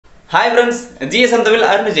Hi friends, GSM Tamil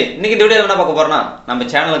Arunvijay. இன்னைக்கு இந்த வீடியோல என்ன பார்க்க போறோம்னா நம்ம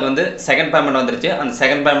சேனலுக்கு வந்து செகண்ட் பேமெண்ட் வந்துருச்சு. அந்த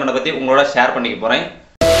செகண்ட் பேமெண்ட்ட பத்தி உங்களோட ஷேர் பண்ணிக்க போறேன்.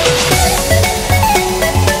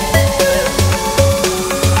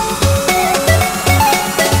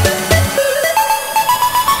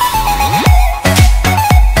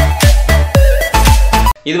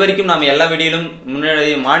 இதுவரைக்கும் நாம எல்லா வீடியோலும்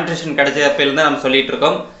முன்னாடி மானிட்டரைசேஷன் கிடைச்சப்பல இருந்து நாம சொல்லிட்டு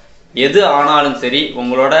இருக்கோம். எது ஆனாலும் சரி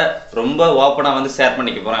உங்களோட ரொம்ப ஓப்பனா வந்து ஷேர்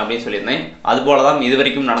பண்ணிக்க போறேன் அப்படினு சொல்லிருந்தேன். அதுபோல தான்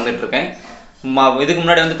இதுவரைக்கும் நடந்துட்டு இருக்கேன். இதுக்கு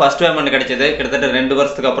முன்னாடி வந்து ஃபர்ஸ்ட் பேமெண்ட் கிடைச்சது கிட்டத்தட்ட 2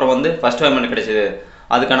 வருஷத்துக்கு அப்புறம் வந்து ஃபர்ஸ்ட் பேமெண்ட் கிடைச்சது.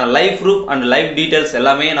 அதுக்கான live proof and live details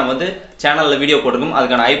எல்லாமே நான் வந்து சேனல்ல வீடியோ போட்டுருக்கோம்.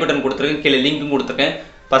 அதுக்கான ஐ பட்டன் கொடுத்துருக்கேன், கீழே லிங்க்கும் கொடுத்துருக்கேன்.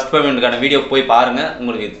 ஃபர்ஸ்ட் பேமெண்ட்கான வீடியோ போய் பாருங்க,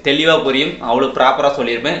 உங்களுக்கு தெளிவா புரியும். அவ்வளவு ப்ராப்பரா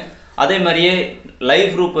சொல்லியிருப்பேன். அதே மாதிரியே லைவ்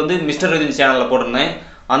ப்ரூஃப் வந்து MrArunvijay சேனல்ல போட்டிருந்தேன்.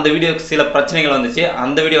 அந்த வீடியோக்கு சில பிரச்சனைகள் வந்துச்சு.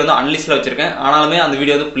 அந்த வீடியோ வந்து அன்லிஸ்ட்ல வச்சிருக்கேன். ஆனாலுமே அந்த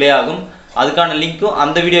வீடியோ வந்து ப்ளே ஆகும். அதுக்கான லிங்க்கும்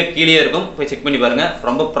அந்த வீடியோ கீழே இருக்கும், போய் செக் பண்ணி பாருங்க.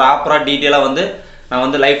 ரொம்ப ப்ராப்பரா டீடைலா வந்து நான்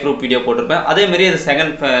வந்து லைவ் ப்ரூஃப் வீடியோ போட்டிருப்பேன். அதே மாதிரி இது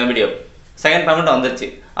செகண்ட் பேமெண்ட் வந்துருச்சு.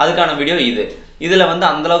 அதுக்கான வீடியோ இதுல வந்து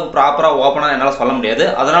அந்த அளவுக்கு ப்ராப்பரா ஓப்பனா என்னால சொல்ல முடியாது.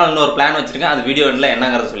 அதனால இன்னொரு பிளான் வச்சிருக்கேன். அது வீடியோ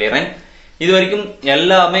என்னங்கறத சொல்லிடுறேன். இது வரைக்கும்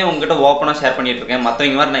எல்லாமே உங்ககிட்ட ஓப்பனா ஷேர் பண்ணிட்டு இருக்கேன்.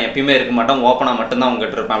 மற்றவங்க மாதிரி நான் எப்பயுமே இருக்க மாட்டேன், ஓப்பனா மட்டும் தான்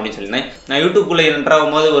உங்ககிட்ட இருப்பேன் அப்படின்னு சொல்லியிருந்தேன். நான் யூடியூப்குள்ள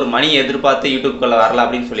என்ட்ராகும் போது ஒரு மணி எதிர்பார்த்து யூடியூப்குள்ள வரல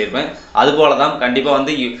அப்படின்னு சொல்லியிருப்பேன். அது போல தான் கண்டிப்பா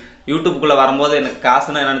வந்து யூடியூப்குள்ள வரும்போது எனக்கு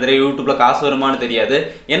காசுன்னா என்னன்னு தெரியும், யூடியூப்ல காசு வருமானு தெரியாது.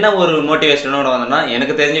 என்ன ஒரு மோட்டிவேஷனோட வந்தேன்னா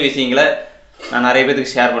எனக்கு தெரிஞ்ச விஷயங்களை நான் நிறைய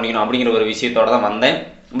பேருக்கு ஷேர் பண்ணிக்கணும் அப்படிங்கிற ஒரு விஷயத்தோட தான் வந்தேன்.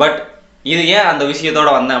 பட் இது ஏன் அந்த விஷயத்தோட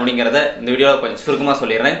வந்தேன் அப்படிங்கிறத இந்த வீடியோவில் கொஞ்சம் சுருக்கமாக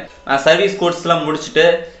சொல்லிடுறேன். நான் சர்வீஸ் கோர்ஸ்லாம் முடிச்சுட்டு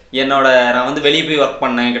நான் வந்து வெளியே போய் ஒர்க்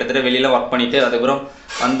பண்ணேன். கிட்டத்தட்ட வெளியில ஒர்க் பண்ணிட்டு அதுக்கப்புறம்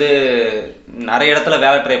வந்து நிறைய இடத்துல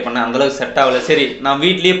வேலை ட்ரை பண்ணேன். அந்தளவுக்கு செட் ஆகல. சரி, நான்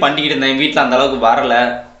வீட்லேயே பண்ணிக்கிட்டு இருந்தேன். வீட்டில் அந்த அளவுக்கு வரல.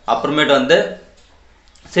 அப்புறமேட்டு வந்து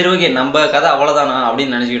சரி ஓகே நம்ம கதை அவ்வளோதானா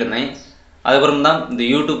அப்படின்னு நினச்சிக்கிட்டு இருந்தேன். அதுக்கப்புறம் தான் இந்த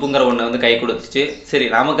யூடியூப்புங்கிற ஒன்று வந்து கை கொடுத்துச்சு. சரி,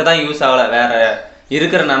 நமக்கு தான் யூஸ் ஆகலை, வேற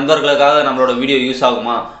இருக்கிற நண்பர்களுக்காக நம்மளோட வீடியோ யூஸ்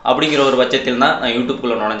ஆகுமா அப்படிங்கிற ஒரு பட்சத்தில் தான் நான்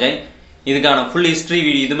யூடியூப்குள்ளே நுழைஞ்சேன். இதுக்கான ஃபுல் ஹிஸ்ட்ரி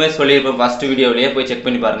இதுமே சொல்லியிருப்பேன். ஃபர்ஸ்ட் வீடியோவிலேயே போய் செக்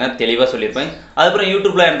பண்ணி பாருங்க, தெளிவாக சொல்லியிருப்பேன். அதுக்கப்புறம்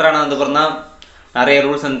யூடியூப்ல என்ட்ரானதுக்கப்புறம் தான் நிறைய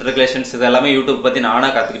ரூல்ஸ் அண்ட் ரெகுலேஷன்ஸ் இதெல்லாமே யூடியூப் பற்றி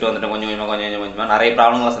நானாக கற்றுக்கிட்டு வந்துட்டேன். கொஞ்சமாக நிறைய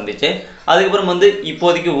ப்ராப்ளம்லாம் சந்திச்சு. அதுக்கப்புறம் வந்து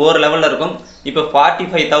இப்போதைக்கு ஒரு லெவலில் இருக்கும். இப்போ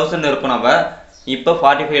 45,000 இருக்கும். நம்ம இப்போ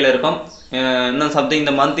 45ல் இருக்கோம். இன்னும் சம்திங்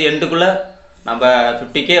இந்த மந்த் எண்டுக்குள்ளே நம்ம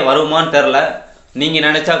 50K வருமானு தெரில. நீங்கள்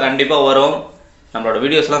நினச்சா கண்டிப்பாக வரும். நம்மளோட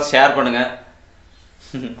வீடியோஸ்லாம் ஷேர் பண்ணுங்கள்.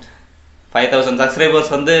 5,000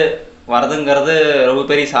 சப்ஸ்கிரைபர்ஸ் வந்து வரதுங்கிறது ரொம்ப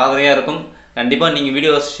பெரிய சாதனையாக இருக்கும். கண்டிப்பாக நீங்கள்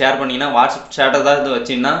வீடியோஸ் ஷேர் பண்ணிங்கன்னா, வாட்ஸ்அப் ஸ்டேட்டஸ் தான் இது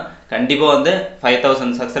வச்சிங்கன்னா கண்டிப்பாக வந்து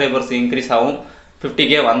 5,000 சப்ஸ்கிரைபர்ஸ் இன்க்ரீஸ் ஆகும்.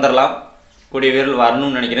 50K வந்துடலாம், கூடிய விரைவில்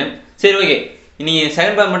வரணும்னு நினைக்கிறேன். சரி ஓகே, நீ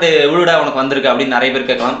செகண்ட் பேமெண்ட் எவ்வளோடா உனக்கு வந்திருக்கு அப்படின்னு நிறைய பேர்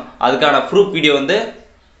கேட்கலாம். அதுக்கான ப்ரூஃப்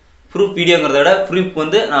வீடியோங்கிறத விட ப்ரூஃப்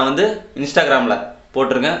வந்து நான் வந்து இன்ஸ்டாகிராமில்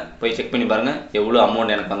போட்டிருக்கேன். போய் செக் பண்ணி பாருங்கள் எவ்வளோ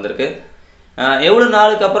அமௌண்ட் எனக்கு வந்திருக்கு, எவ்வளோ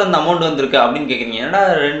நாளுக்கு அப்புறம் இந்த அமௌண்ட் வந்திருக்கு அப்படின்னு கேட்குறீங்க. ஏன்னா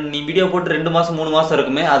நீ வீடியோ போட்டு 2 மாதம் 3 மாதம்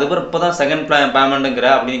இருக்குமே, அதுக்கப்புறம் இப்போ தான் செகண்ட் பேமெண்ட்டுங்கிற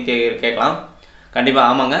அப்படின்னு கேட்கலாம். கண்டிப்பாக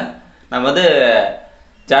ஆமாங்க. நம்ம வந்து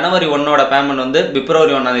ஜனவரி 1 பேமெண்ட் வந்து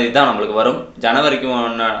பிப்ரவரி 1 தான் நம்மளுக்கு வரும். ஜனவரிக்கு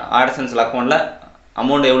 1 ஆட்சன்ஸில் அக்கௌண்ட்டில்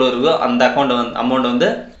அமௌண்ட் எவ்வளோ இருக்கோ அந்த அமௌண்ட் வந்து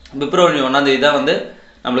பிப்ரவரி 1 தான் வந்து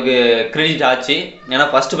நம்மளுக்கு கிரெடிட் ஆச்சு. ஏன்னா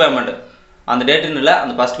ஃபஸ்ட்டு பேமெண்ட் அந்த டேட்டுன்னு இல்லை,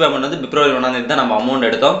 அந்த ஃபஸ்ட் பேமெண்ட் வந்து பிப்ரவரி 1 தான் நம்ம அமௌண்ட்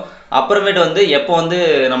எடுத்தோம். அப்புறமேட்டு வந்து எப்போ வந்து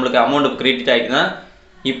நம்மளுக்கு அமௌண்ட் கிரெடிட் ஆகிடுதுன்னா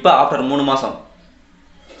இப்போ ஆஃப்டர் 3 மாதம்,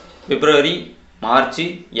 பிப்ரவரி, மார்ச்,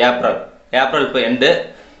 ஏப்ரல் இப்போ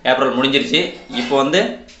ஏப்ரல் முடிஞ்சிருச்சு. இப்போ வந்து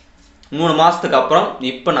 3 மாதத்துக்கு அப்புறம்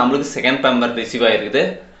இப்போ நம்மளுக்கு செகண்ட் பேமெண்ட் ரிசீவ் ஆகிருக்குது.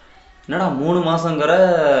 என்னடா 3 மாதங்கிற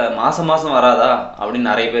மாதம் வராதா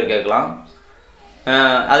அப்படின்னு நிறைய பேர் கேட்கலாம்.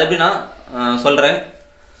 அது எப்படின்னா சொல்கிறேன்.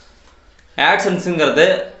 ஆட்சன்ஸுங்கிறது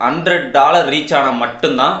 $100 ரீச் ஆனால்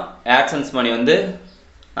மட்டும்தான் ஆட்சன்ஸ் மணி வந்து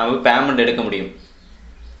நம்ம பேமெண்ட் எடுக்க முடியும்.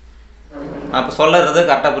 நான் இப்போ சொல்கிறது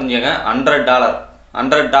கரெக்டாக புரிஞ்சுங்க.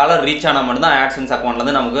 $100 ரீச் ஆனால் மட்டும்தான் ஆட்சன்ஸ்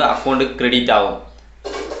அக்கௌண்ட்லேருந்து நமக்கு அக்கௌண்ட்டுக்கு கிரெடிட் ஆகும்.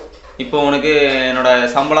 இப்போ உனக்கு என்னோட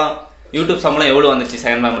சம்பளம், யூடியூப் சம்பளம் எவ்வளோ வந்துச்சு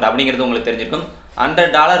செகண்ட் பேமெண்ட் அப்படிங்கிறது உங்களுக்கு தெரிஞ்சிருக்கும்.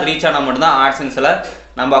 $100 ரீச் ஆனால் மட்டும்தான் ஆட்சன்ஸில்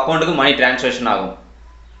நம்ம அக்கௌண்ட்டுக்கு மணி டிரான்சாக்ஷன் ஆகும்.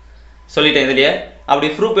 சொல்லிட்டேன் இதுலேயே. அப்படி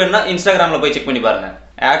ப்ரூஃப் வேணும்னா இன்ஸ்டாகிராமில் போய் செக் பண்ணி பாருங்கள்.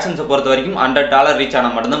 ஆட்சன்ஸை பொறுத்த வரைக்கும் $100 ரீச்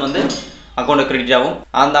ஆனால் மட்டும்தான் வந்து அக்கௌண்ட் கிரெடிட் ஆகும்.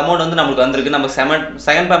 அந்த அமௌண்ட் வந்து நம்மளுக்கு வந்திருக்கு. நம்ம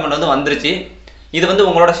செகண்ட் பேமெண்ட் வந்து வந்துருச்சு. இது வந்து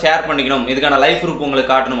உங்களோட ஷேர் பண்ணிக்கணும், இதுக்கான லைவ் ப்ரூஃப்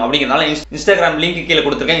உங்களுக்கு காட்டணும் அப்படிங்கிறனால இன்ஸ்டாகிராம் லிங்க் கீழே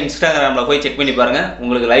கொடுத்துருக்கேன். இன்ஸ்டாகிராமில் போய் செக் பண்ணி பாருங்கள்,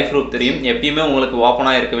 உங்களுக்கு லைவ் ப்ரூஃப் தெரியும். எப்பயுமே உங்களுக்கு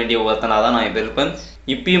ஓப்பனாக இருக்க வேண்டிய ஒருத்தனாக தான் நான் இப்போ இருப்பேன்.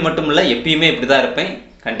 இப்பயும் மட்டும் இல்லை, எப்பயுமே இப்படி தான் இருப்பேன்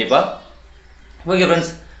கண்டிப்பாக. ஓகே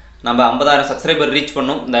ஃப்ரெண்ட்ஸ், நம்ம 50,000 சப்ஸ்கிரைபர் ரீச்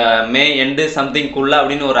பண்ணோம் இந்த மே எண்டு சம்திங்குள்ளே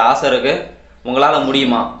அப்படின்னு ஒரு ஆசை இருக்குது. உங்களால்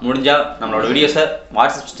முடியுமா? முடிஞ்சால் நம்மளோட வீடியோஸை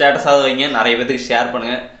வாட்ஸ்அப் ஸ்டேட்டஸாக வைங்க, நிறைய பேருக்கு ஷேர்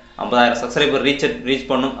பண்ணுங்கள். 50,000 சப்ஸ்கிரைபர் ரீச்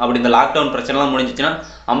பண்ணும். அப்படி இந்த லாக்டவுன் பிரச்சனைலாம் முடிஞ்சிச்சுன்னா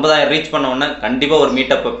 50,000 ரீச் பண்ண உடனே கண்டிப்பாக ஒரு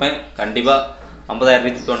மீட்டப் வைப்பேன். கண்டிப்பாக 50,000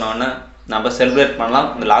 ரீச் பண்ண உடனே நம்ம செலிப்ரேட் பண்ணலாம்.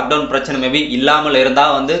 இந்த லாக்டவுன் பிரச்சனை மேபி இல்லாமல்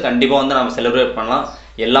இருந்தால் வந்து கண்டிப்பாக வந்து நம்ம செலிப்ரேட் பண்ணலாம்.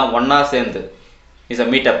 எல்லாம் ஒன்றா சேர்ந்து இஸ் அ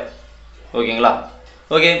மீட்டப். ஓகேங்களா?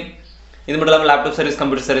 ஓகே, இது மட்டும் இல்லாமல் லேப்டாப் சர்வீஸ்,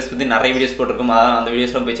 கம்ப்யூட்டர் சர்வீஸ் பற்றி நிறைய வீடியோஸ் போட்டிருக்கோம். அதான் அந்த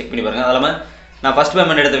வீடியோஸ்லாம் போய் செக் பண்ணி பாருங்கள். அது இல்லாமல் நான் ஃபஸ்ட்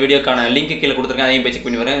பேமெண்ட் எடுத்த வீடியோக்கான லிங்க் கீழே கொடுத்துருக்கேன், அதையும் போய் செக்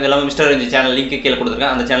பண்ணி பாருங்கள். இது இல்லாமல் MrArunvijay சேனல் லிங்க் கீழே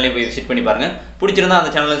கொடுத்துருக்கேன், அந்த சேனலையும் போய் விசிட் பண்ணி பாருங்கள். பிடிச்சிருந்தா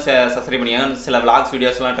அந்த சேனலை சப்ஸ்கிரைப் பண்ணிங்க. சில vlogs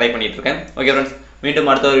வீடியோஸ்லாம் ட்ரை பண்ணிட்டு இருக்கேன். ஓகே ஃப்ரெண்ட்ஸ், மீண்டும்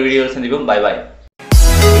அடுத்த ஒரு வீடியோவில் சந்திப்போம். பாய் பாய்.